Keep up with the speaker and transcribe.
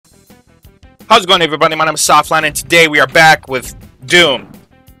How's it going, everybody? My name is Softline, and today we are back with Doom.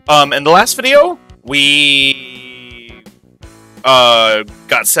 In the last video, we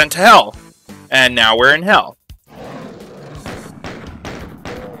got sent to hell, and now we're in hell.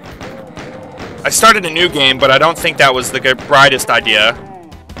 I started a new game, but I don't think that was the brightest idea.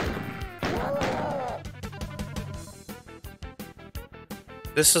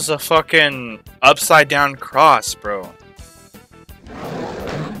 This is a fucking upside down cross, bro.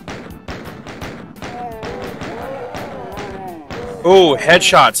 Ooh,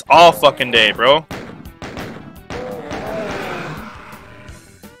 headshots all fucking day, bro.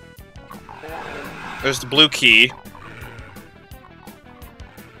 There's the blue key.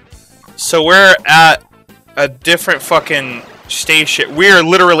 So we're at a different fucking station. We're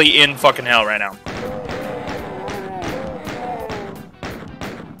literally in fucking hell right now.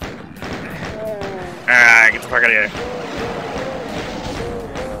 Ah, get the fuck out of here.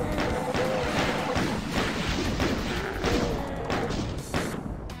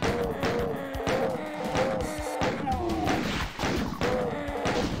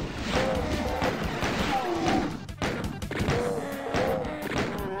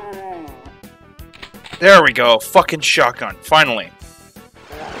 There we go. Fucking shotgun. Finally.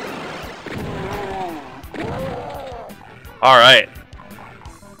 Alright.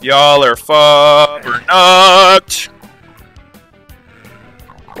 Y'all are not.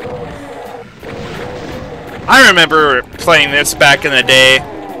 I remember playing this back in the day.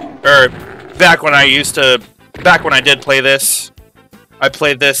 Or back when I did play this. I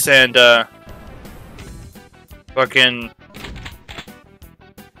played this and fucking...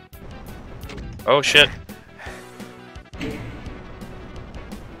 Oh shit.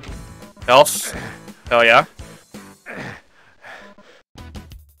 Health. Hell yeah.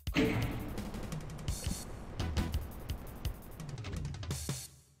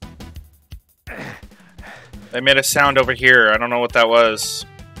 They made a sound over here. I don't know what that was.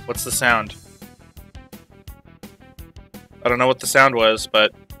 What's the sound? I don't know what the sound was,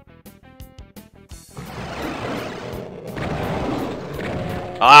 but...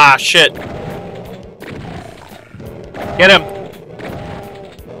 Ah, shit. Get him!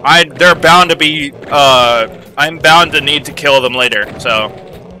 They're bound to be, I'm bound to need to kill them later, so...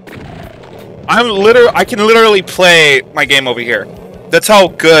 I can literally play my game over here. That's how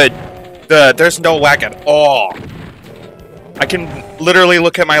good there's no lag at all. I can literally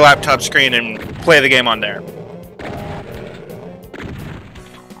look at my laptop screen and play the game on there.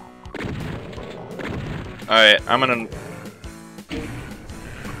 Alright, I'm gonna...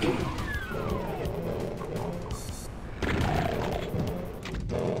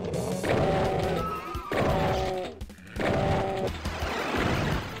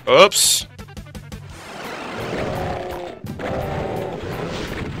 Oops.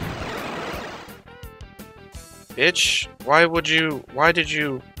 Bitch, why did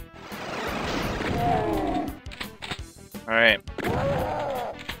you... Alright.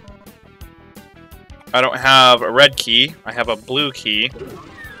 I don't have a red key, I have a blue key.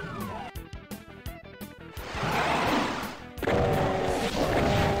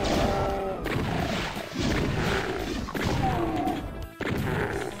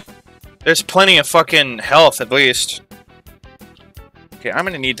 There's plenty of fucking health, at least. Okay, I'm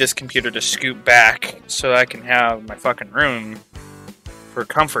gonna need this computer to scoot back so I can have my fucking room for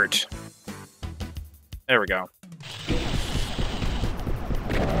comfort. There we go.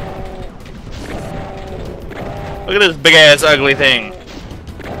 Look at this big-ass ugly thing.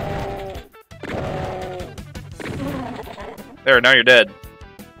 There, now you're dead.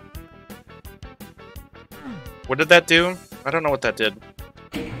 What did that do? I don't know what that did.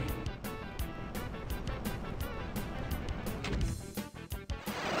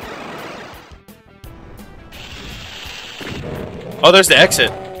 Oh, there's the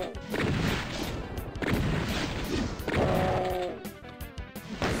exit.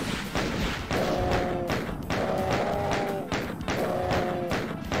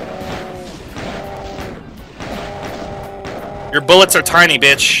 Your bullets are tiny,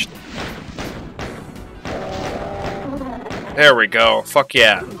 bitch. There we go. Fuck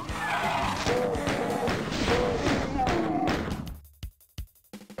yeah.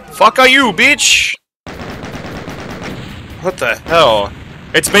 Fuck are you, bitch? What the hell?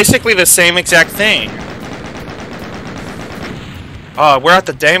 It's basically the same exact thing. We're at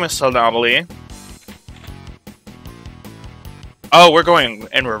the Deimos anomaly. Oh, we're going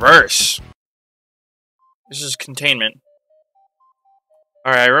in reverse. This is containment.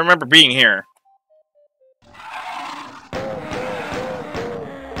 Alright, I remember being here.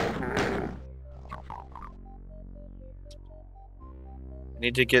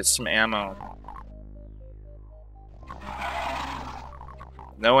 Need to get some ammo.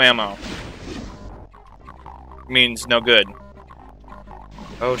 No ammo. Means no good.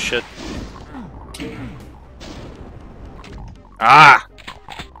 Oh shit. Ah!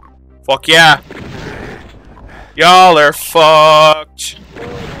 Fuck yeah! Y'all are fucked!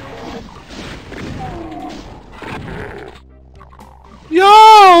 Y'all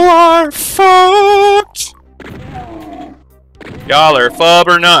are fucked! Y'all are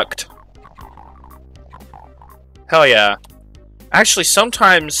fubbernucked. Hell yeah. Actually,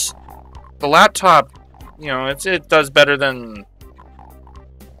 sometimes the laptop, you know, it does better than...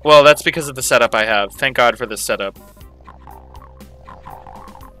 Well, that's because of the setup I have. Thank God for this setup.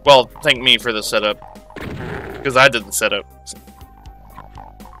 Well, thank me for the setup. Because I did the setup.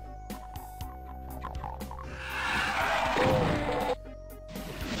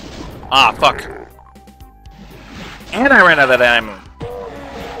 Ah, fuck. And I ran out of that ammo.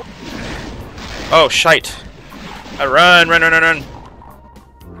 Oh, shite. Run, run, run, run, run.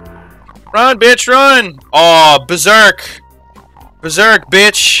 Run, bitch, run! Oh, berserk. Berserk,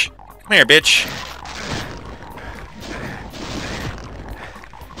 bitch. Come here, bitch.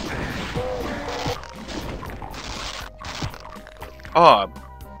 Oh,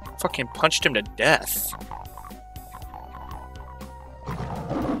 fucking punched him to death.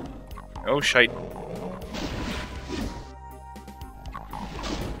 Oh, shite.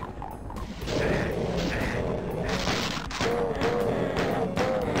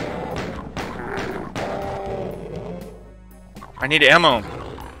 I need ammo.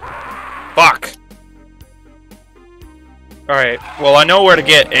 Fuck. Alright, well, I know where to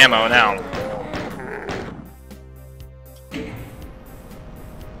get ammo now.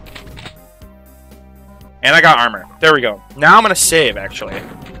 And I got armor. There we go. Now I'm gonna save, actually.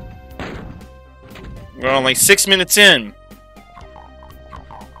 We're only 6 minutes in.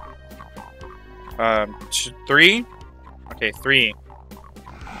 3? Okay, 3.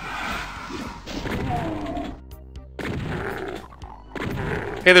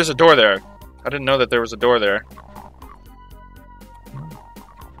 Hey, there's a door there. I didn't know that there was a door there.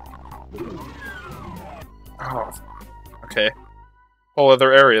 Oh, okay. Whole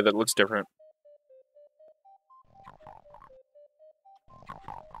other area that looks different.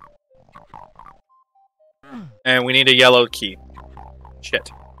 And we need a yellow key.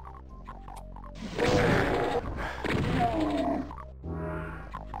 Shit.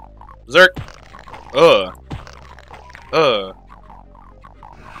 Zerk. Ugh. Ugh.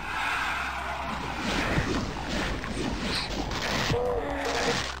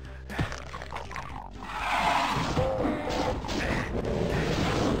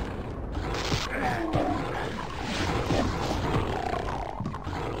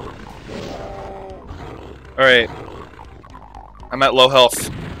 Alright. I'm at low health.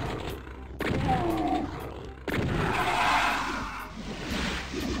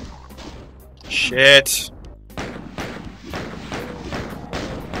 Shit.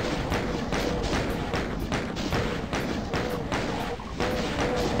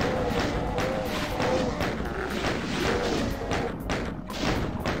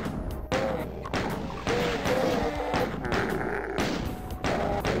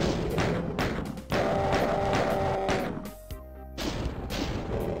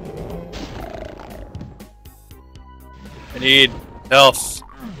 Need health.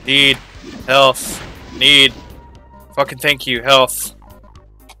 Need health. Need fucking thank you, health.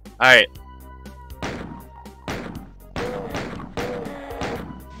 Alright.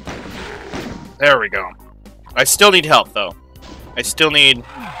 There we go. I still need health though. I still need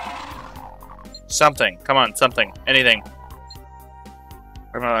something. Come on, something. Anything.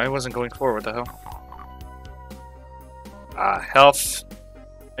 I wasn't going forward, what the hell? Health.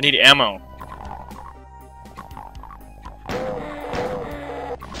 I need ammo.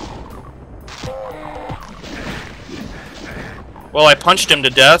 Well, I punched him to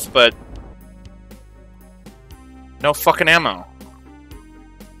death, but no fucking ammo.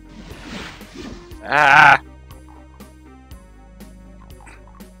 Ah!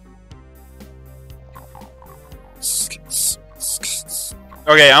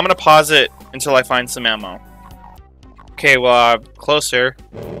 Okay, I'm gonna pause it until I find some ammo. Okay, well, closer.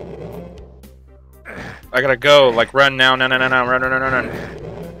 I gotta go, like, run now, no, run.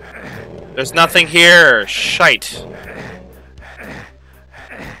 There's nothing here, shite.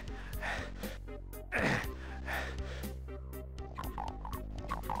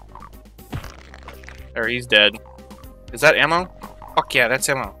 There, he's dead. Is that ammo? Fuck yeah, that's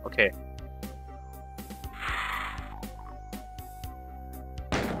ammo. Okay.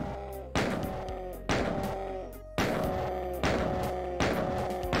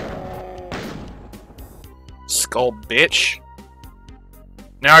 Skull bitch.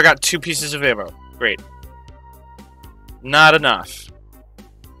 Now I got 2 pieces of ammo. Great. Not enough.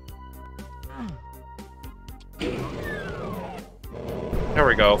 There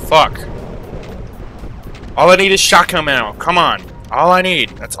we go. Fuck. All I need is shotgun ammo. Come on. All I need.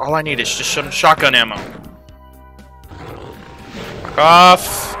 That's all I need is just some shotgun ammo. Fuck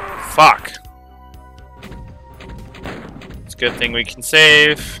off. Fuck. It's a good thing we can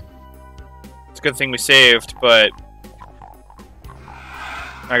save. It's a good thing we saved, but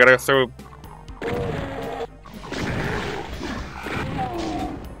I gotta go through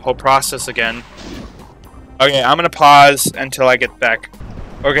whole process again. Okay, I'm gonna pause until I get back.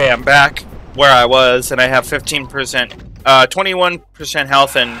 Okay, I'm back where I was, and I have 15%, 21%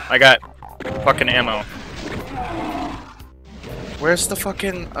 health, and I got fucking ammo. Where's the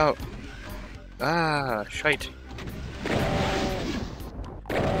fucking... Oh. Ah, shite.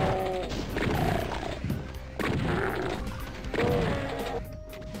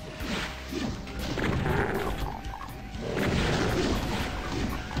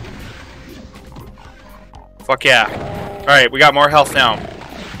 Fuck yeah. Alright, we got more health now.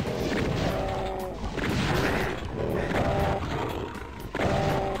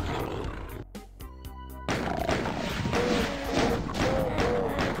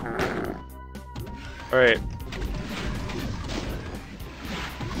 Alright.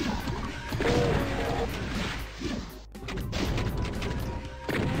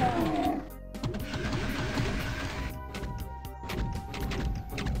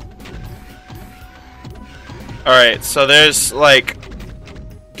 Alright, so there's, like,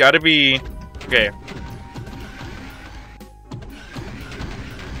 gotta be... Okay.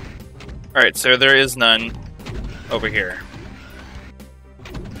 Alright, so there is none over here.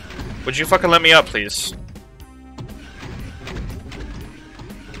 Would you fucking let me up, please?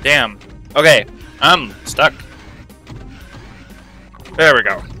 Damn. Okay, I'm stuck. There we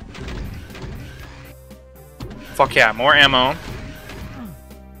go. Fuck yeah, more ammo.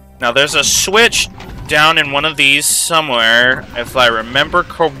 Now there's a switch down in one of these somewhere, if I remember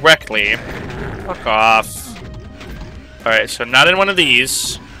correctly. Fuck off. Alright, so not in one of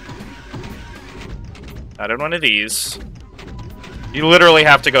these. Not in one of these. You literally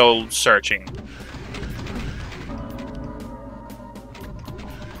have to go searching.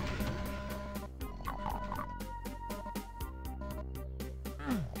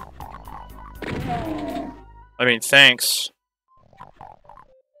 I mean, thanks.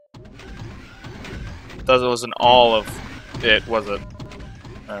 That wasn't all of it, was it?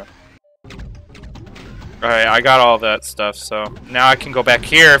 Oh. Alright, I got all that stuff, so now I can go back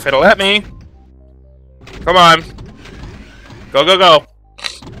here if it'll let me. Come on. Go, go, go.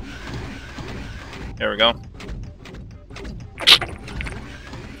 There we go.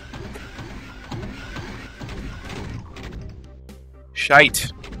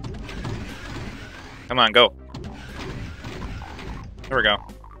 Shite. Come on, go. There we go.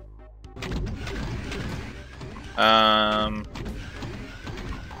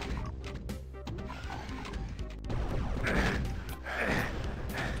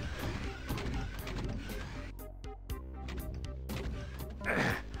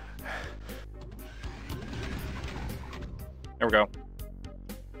 There we go.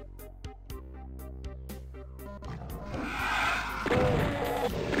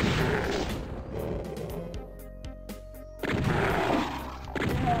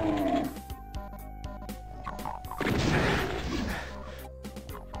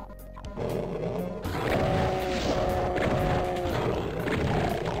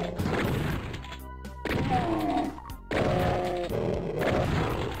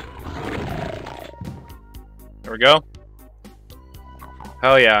 There we go.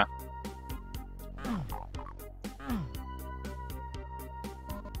 Hell yeah.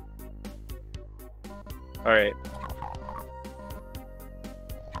 Alright.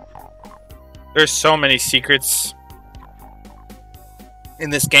 There's so many secrets in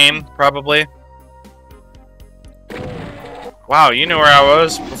this game, probably. Wow, you knew where I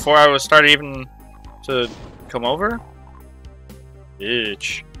was before I was started even to come over?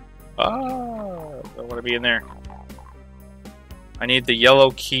 Bitch. Oh, don't want to be in there. I need the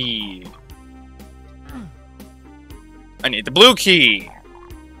yellow key. I need the blue key.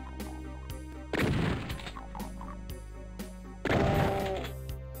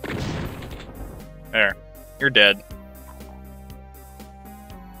 There. You're dead.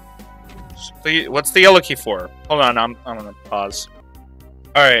 So what's the yellow key for? Hold on, I'm gonna pause.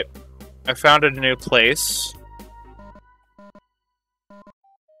 Alright. I found a new place.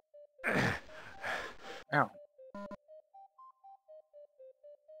 Ow.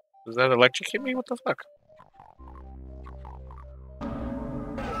 Does that electrocute me? What the fuck?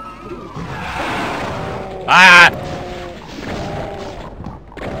 Ah!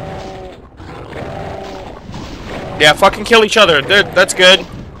 Yeah, fucking kill each other. That's good.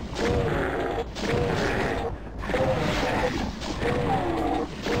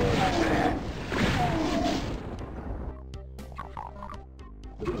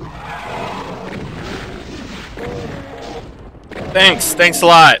 Thanks a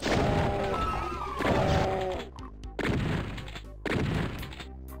lot.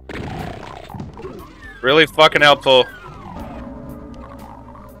 Really fucking helpful.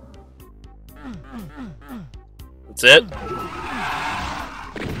 That's it?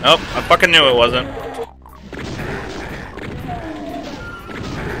 Nope, I fucking knew it wasn't.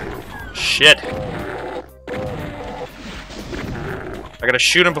 Shit. I gotta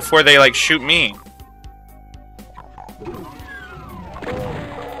shoot them before they, like, shoot me.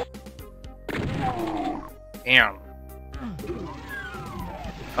 Damn.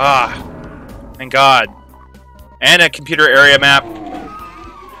 Ah. Thank God. And a computer area map.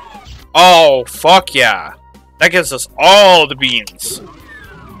 Oh, fuck yeah. That gives us all the beans.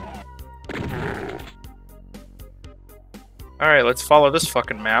 Alright, let's follow this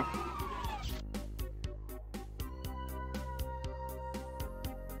fucking map.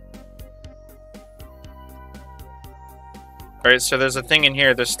 Alright, so there's a thing in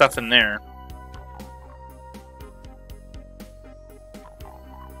here. There's stuff in there.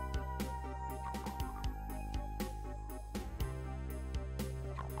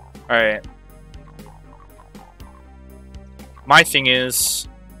 Alright. My thing is...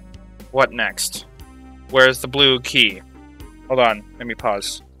 what next? Where's the blue key? Hold on, let me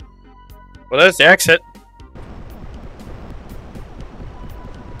pause. Well, there's the exit.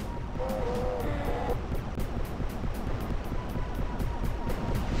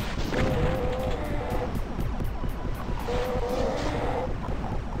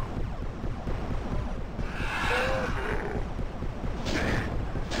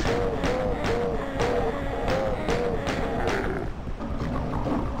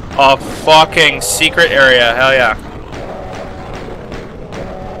 A fucking secret area, hell yeah.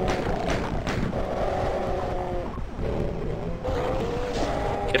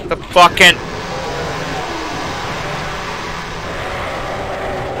 Get the fucking...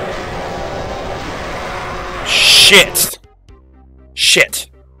 Shit.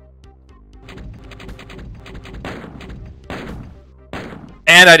 Shit.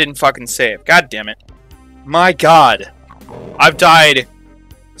 And I didn't fucking save. God damn it. My God. I've died...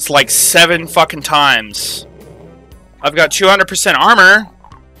 it's like 7 fucking times. I've got 200% armor,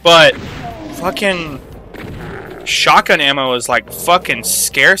 but fucking shotgun ammo is like fucking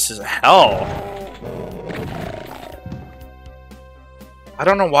scarce as hell. I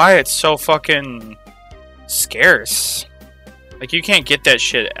don't know why it's so fucking scarce. Like, you can't get that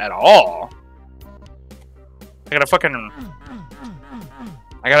shit at all. I got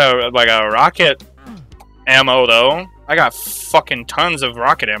a rocket ammo though. I got fucking tons of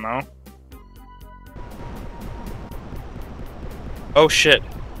rocket ammo. Oh shit.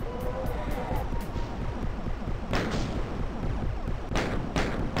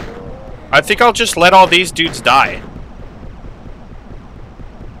 I think I'll just let all these dudes die.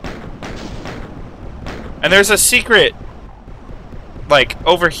 And there's a secret, like,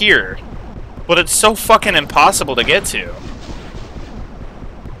 over here. But it's so fucking impossible to get to.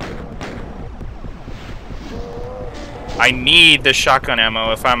 I need the shotgun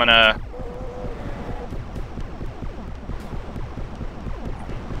ammo if I'm gonna...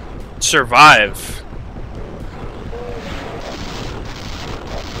 survive.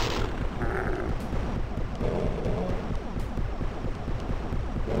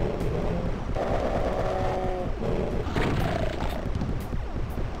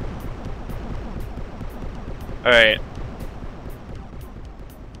 Alright.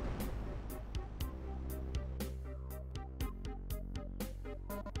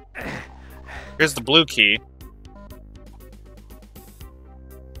 Here's the blue key.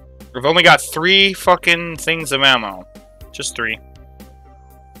 We've only got 3 fucking things of ammo. Just 3.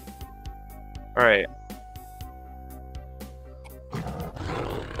 Alright.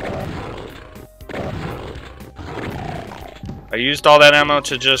 I used all that ammo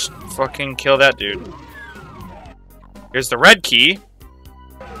to just fucking kill that dude. Here's the red key.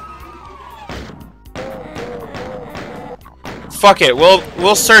 Fuck it,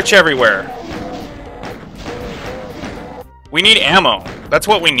 we'll search everywhere. We need ammo. That's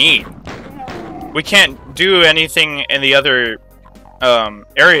what we need. We can't do anything in the other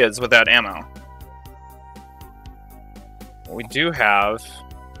areas without ammo. What we do have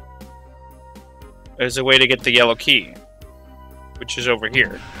is a way to get the yellow key, which is over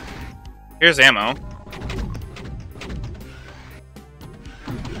here. Here's ammo.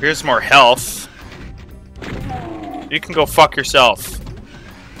 Here's more health. You can go fuck yourself.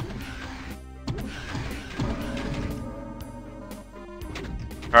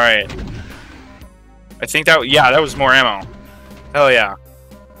 Alright. I think that, yeah, that was more ammo. Hell yeah.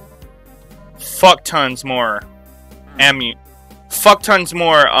 Fuck tons more ammo. Fuck tons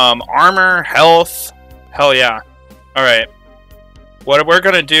more armor, health. Hell yeah. Alright. What we're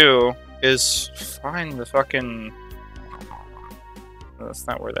gonna do is find the fucking... Oh, that's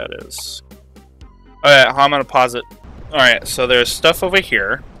not where that is. Alright, I'm gonna pause it. Alright, so there's stuff over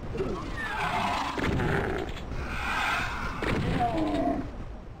here.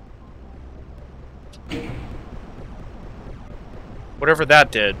 Whatever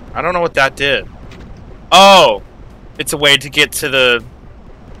that did. I don't know what that did. Oh! It's a way to get to the...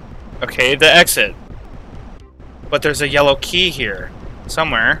 Okay, the exit. But there's a yellow key here.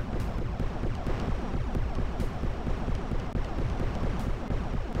 Somewhere.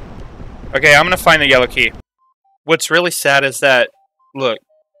 Okay, I'm gonna find the yellow key. What's really sad is that, look,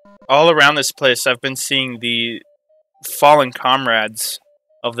 all around this place I've been seeing the fallen comrades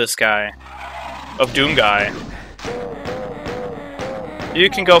of this guy. Of Doom Guy. You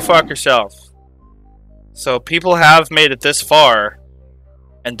can go fuck yourself. So people have made it this far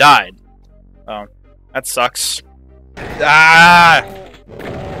and died. Oh, that sucks. Ah!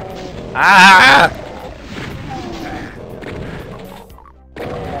 Ah!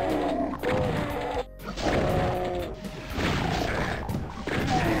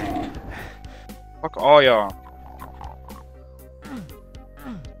 Fuck all y'all.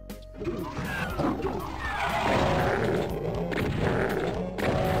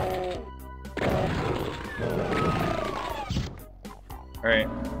 Alright.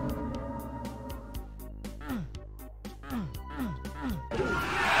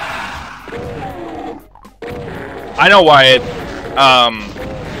 I know why it,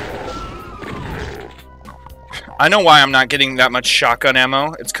 I know why I'm not getting that much shotgun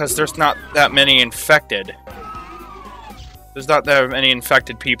ammo. It's because there's not that many infected. There's not that many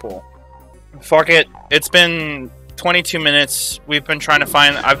infected people. Fuck it. It's been 22 minutes. I've been trying to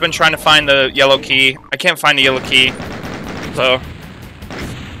find the yellow key. I can't find the yellow key. So...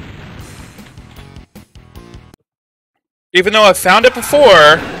 Even though I've found it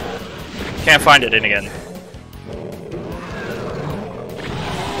before, can't find it again.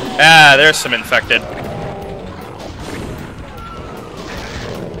 Ah, there's some infected.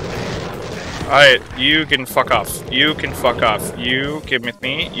 Alright, you can fuck off. You can fuck off. You come with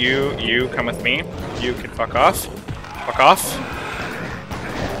me. You come with me. You can fuck off. Fuck off.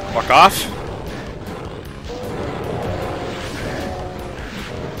 Fuck off.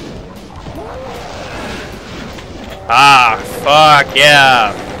 Ah, fuck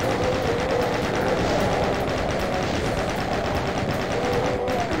yeah.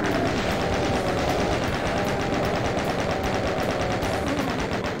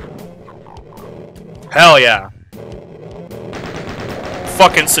 Hell yeah.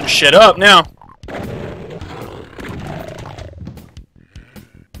 Fucking some shit up now.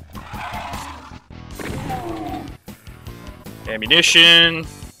 Ammunition.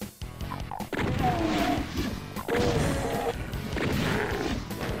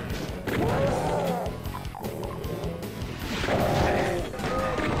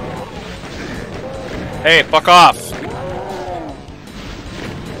 Hey, fuck off.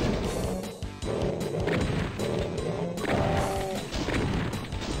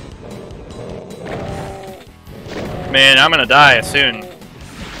 Man, I'm gonna die soon.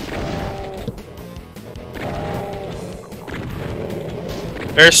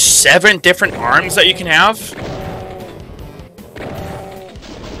 There's 7 different arms that you can have?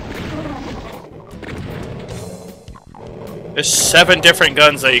 There's 7 different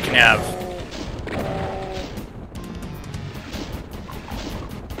guns that you can have.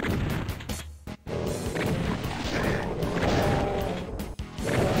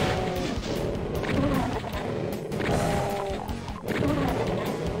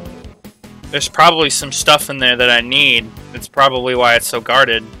 There's probably some stuff in there that I need. That's probably why it's so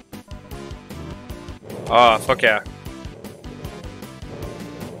guarded. Oh, fuck yeah.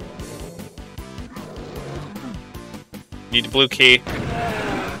 Need the blue key.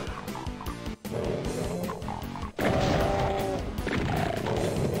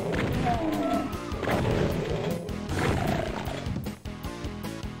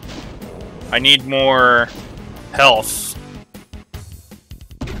 I need more health.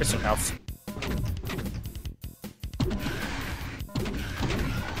 Here's some health.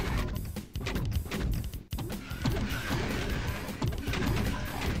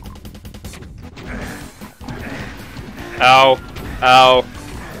 Ow. Ow.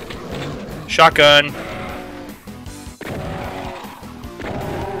 Shotgun.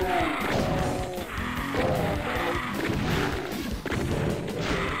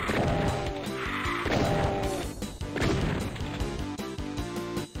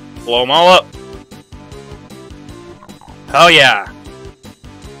 Blow them all up. Hell yeah.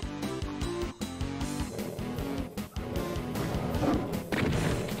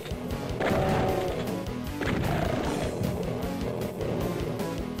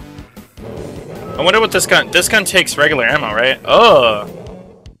 I wonder what this gun... This gun takes regular ammo, right? Oh!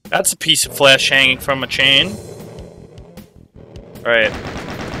 That's a piece of flesh hanging from a chain. Alright.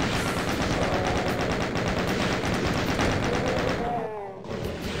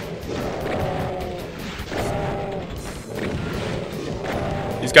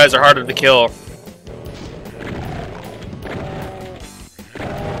 These guys are harder to kill.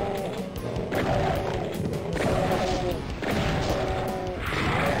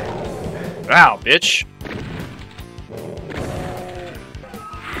 Wow, bitch.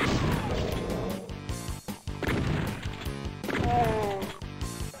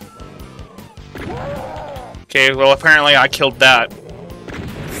 Okay, well apparently I killed that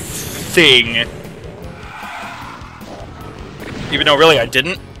thing. Even though really I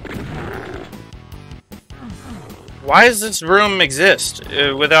didn't. Why does this room exist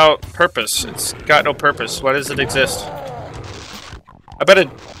without purpose? It's got no purpose. Why does it exist? I bet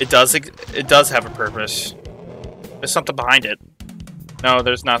it does have a purpose. There's something behind it. No,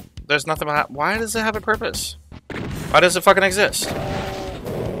 there's not. There's nothing behind. Why does it have a purpose? Why does it fucking exist?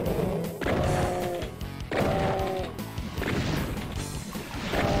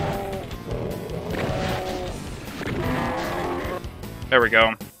 There we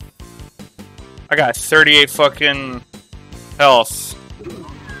go. I got 38 fucking health.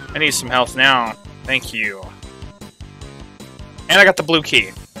 I need some health now. Thank you. And I got the blue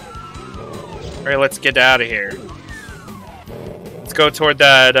key. Alright, let's get out of here. Let's go toward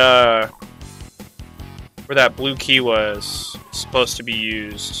that, where that blue key was supposed to be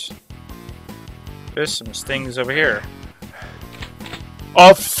used. There's some things over here.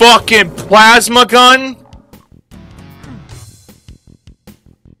 A fucking plasma gun?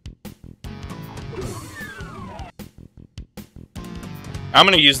 I'm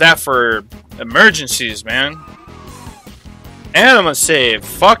gonna use that for emergencies, man. And I'm gonna save.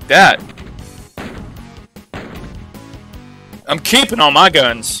 Fuck that. I'm keeping all my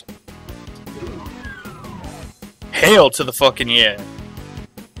guns. Hail to the fucking yeah.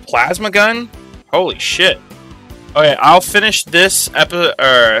 Plasma gun? Holy shit. Okay, I'll finish this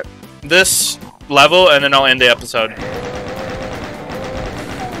this level and then I'll end the episode.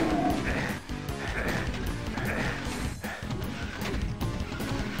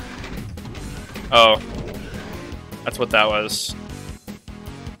 Oh. That's what that was.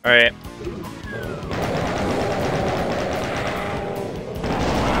 Alright.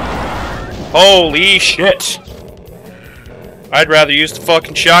 Holy shit! I'd rather use the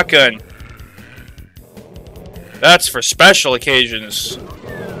fucking shotgun. That's for special occasions.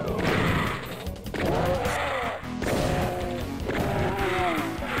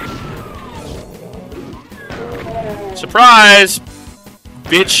 Surprise!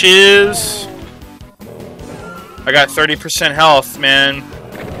 Bitches! I got 30% health, man.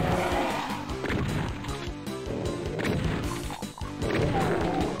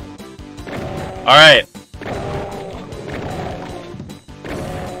 Alright.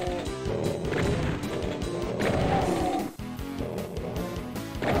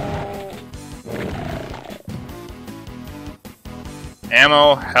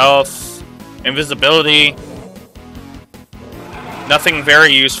 Ammo, health, invisibility. Nothing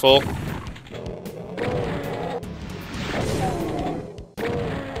very useful.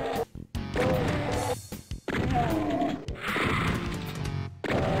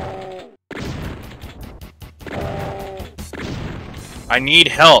 I need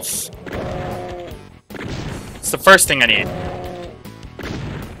health. It's the first thing I need.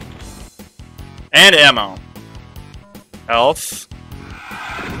 And ammo. Health.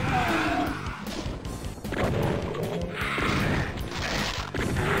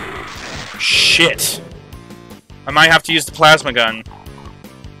 Shit. I might have to use the plasma gun.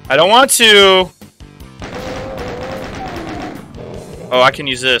 I don't want to. Oh, I can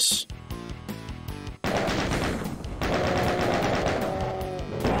use this.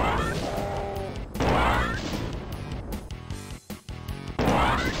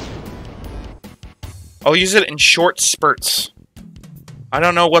 I'll use it in short spurts. I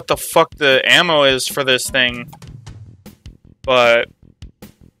don't know what the fuck the ammo is for this thing, but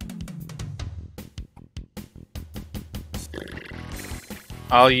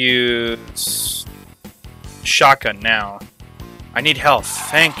I'll use shotgun now. I need health.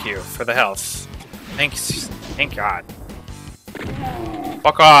 Thank you for the health. Thanks. Thank God.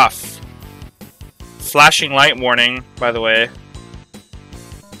 Fuck off. Flashing light warning, by the way.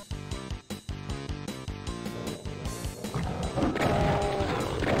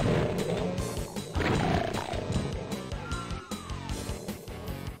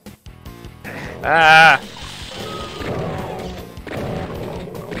 Ah!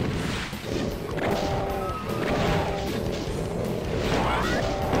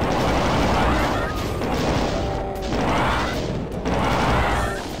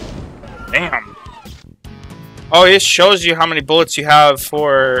 Damn. Oh, it shows you how many bullets you have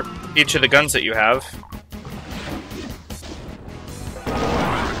for each of the guns that you have.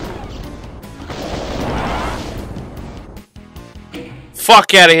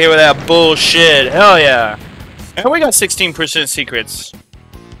 Fuck out of here with that bullshit. Hell yeah. And we got 16% secrets.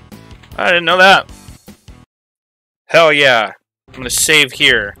 I didn't know that. Hell yeah. I'm gonna save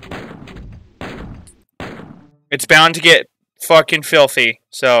here. It's bound to get fucking filthy,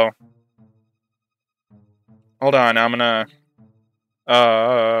 so... Hold on, I'm gonna...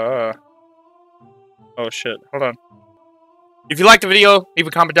 Oh shit, hold on. If you liked the video, leave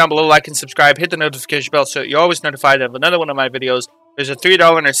a comment down below, like and subscribe, hit the notification bell so you're always notified of another one of my videos. There's a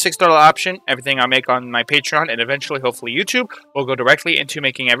 $3 and a $6 option. Everything I make on my Patreon and eventually, hopefully, YouTube will go directly into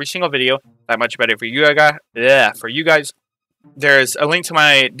making every single video that much better for you guys. Yeah, for you guys. There's a link to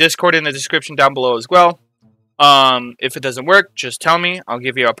my Discord in the description down below as well. If it doesn't work, just tell me. I'll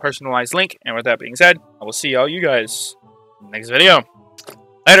give you a personalized link. And with that being said, I will see all you guys in the next video.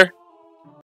 Later.